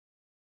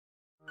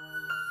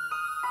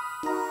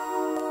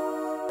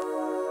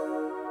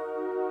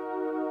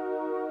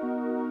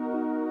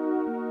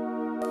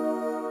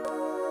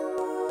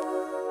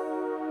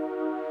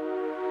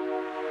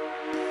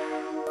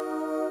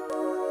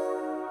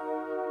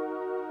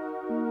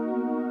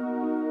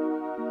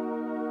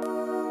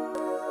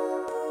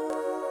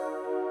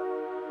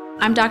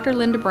I'm Dr.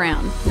 Linda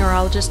Brown,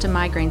 neurologist and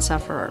migraine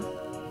sufferer.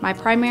 My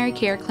primary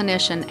care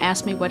clinician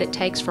asked me what it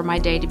takes for my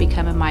day to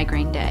become a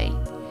migraine day.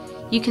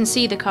 You can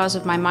see the cause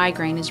of my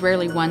migraine is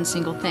rarely one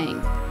single thing.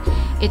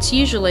 It's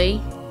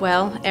usually,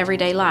 well,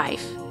 everyday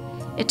life.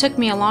 It took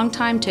me a long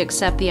time to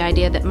accept the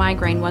idea that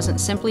migraine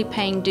wasn't simply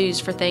paying dues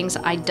for things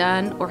I'd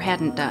done or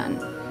hadn't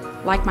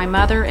done. Like my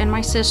mother and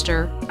my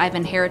sister, I've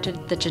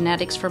inherited the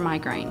genetics for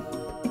migraine.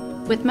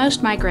 With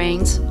most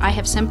migraines, I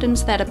have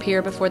symptoms that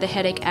appear before the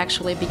headache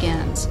actually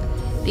begins.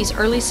 These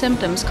early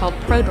symptoms, called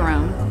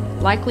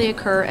prodrome, likely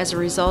occur as a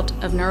result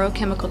of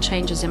neurochemical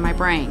changes in my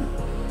brain.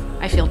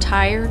 I feel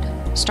tired,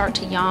 start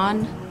to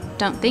yawn,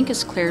 don't think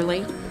as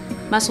clearly,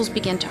 muscles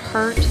begin to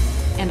hurt,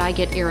 and I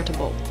get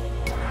irritable.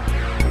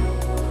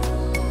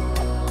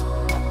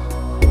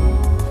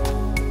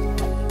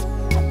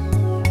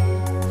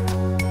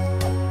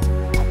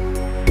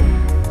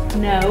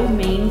 No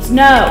means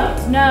no.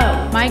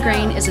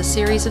 Migraine is a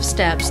series of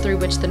steps through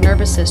which the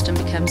nervous system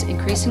becomes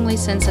increasingly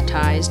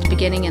sensitized,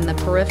 beginning in the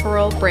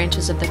peripheral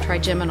branches of the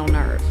trigeminal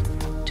nerve.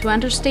 To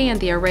understand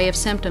the array of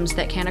symptoms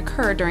that can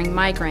occur during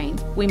migraine,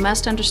 we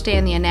must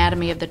understand the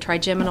anatomy of the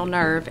trigeminal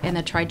nerve and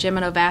the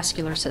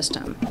trigeminovascular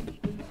system.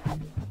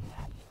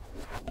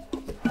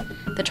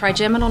 The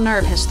trigeminal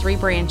nerve has three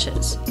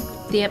branches.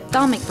 The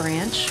ophthalmic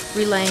branch,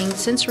 relaying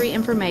sensory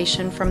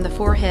information from the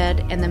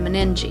forehead and the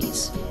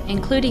meninges,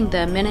 including the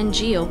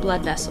meningeal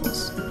blood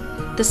vessels.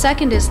 The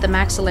second is the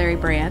maxillary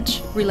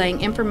branch,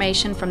 relaying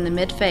information from the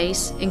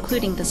midface,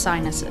 including the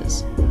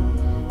sinuses.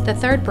 The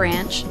third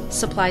branch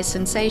supplies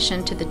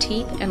sensation to the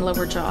teeth and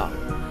lower jaw.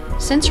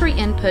 Sensory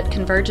input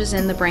converges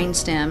in the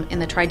brainstem in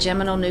the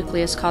trigeminal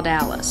nucleus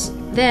caudalis.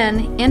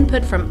 Then,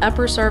 input from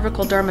upper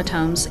cervical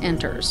dermatomes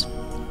enters.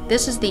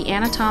 This is the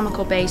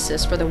anatomical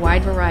basis for the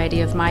wide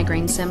variety of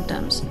migraine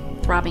symptoms: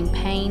 throbbing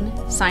pain,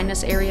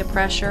 sinus area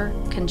pressure,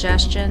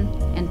 congestion,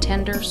 and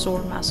tender,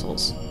 sore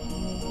muscles.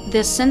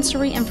 This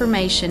sensory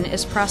information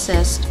is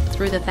processed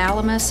through the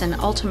thalamus and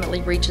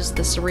ultimately reaches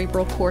the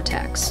cerebral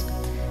cortex.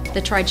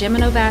 The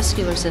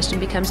trigeminovascular system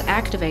becomes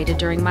activated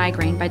during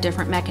migraine by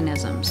different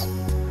mechanisms.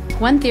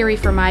 One theory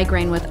for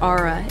migraine with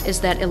aura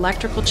is that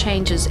electrical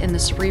changes in the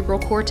cerebral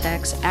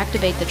cortex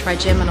activate the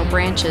trigeminal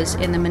branches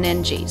in the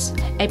meninges,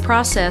 a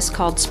process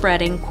called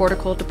spreading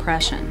cortical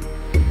depression.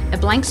 A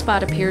blank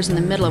spot appears in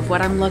the middle of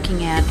what I'm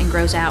looking at and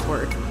grows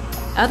outward.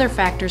 Other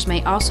factors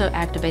may also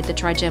activate the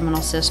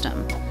trigeminal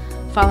system.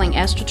 Falling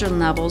estrogen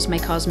levels may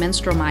cause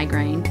menstrual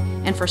migraine,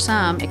 and for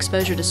some,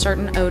 exposure to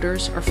certain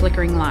odors or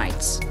flickering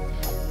lights.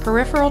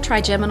 Peripheral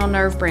trigeminal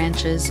nerve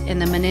branches in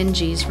the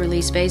meninges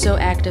release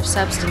vasoactive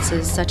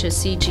substances such as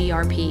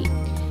CGRP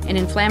and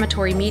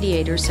inflammatory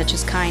mediators such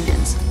as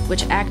kinins,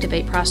 which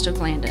activate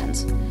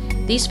prostaglandins.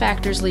 These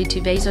factors lead to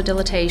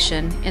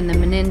vasodilatation in the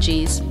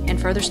meninges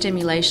and further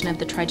stimulation of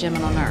the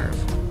trigeminal nerve.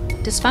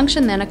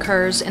 Dysfunction then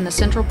occurs in the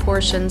central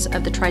portions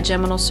of the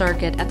trigeminal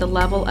circuit at the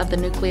level of the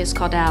nucleus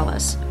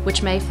caudalis,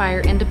 which may fire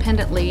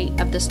independently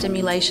of the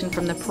stimulation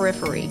from the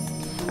periphery,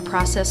 a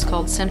process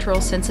called central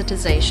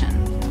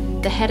sensitization.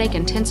 The headache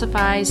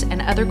intensifies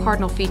and other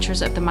cardinal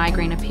features of the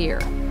migraine appear,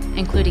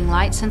 including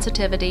light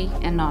sensitivity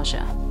and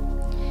nausea.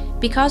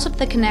 Because of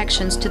the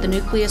connections to the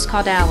nucleus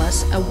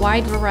caudalis, a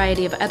wide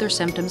variety of other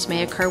symptoms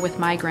may occur with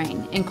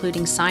migraine,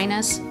 including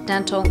sinus,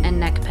 dental, and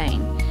neck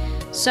pain.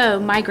 So,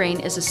 migraine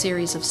is a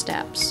series of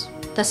steps.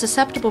 The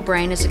susceptible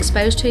brain is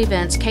exposed to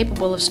events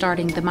capable of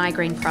starting the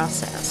migraine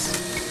process.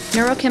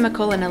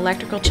 Neurochemical and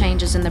electrical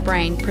changes in the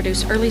brain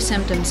produce early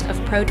symptoms of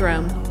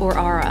prodrome or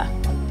aura.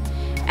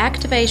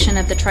 Activation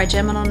of the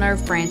trigeminal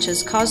nerve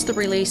branches cause the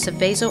release of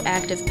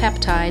vasoactive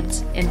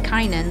peptides and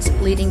kinins,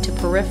 leading to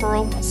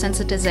peripheral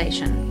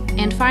sensitization.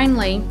 And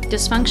finally,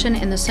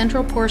 dysfunction in the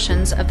central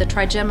portions of the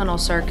trigeminal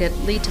circuit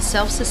lead to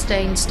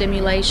self-sustained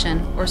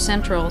stimulation or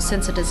central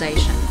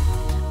sensitization.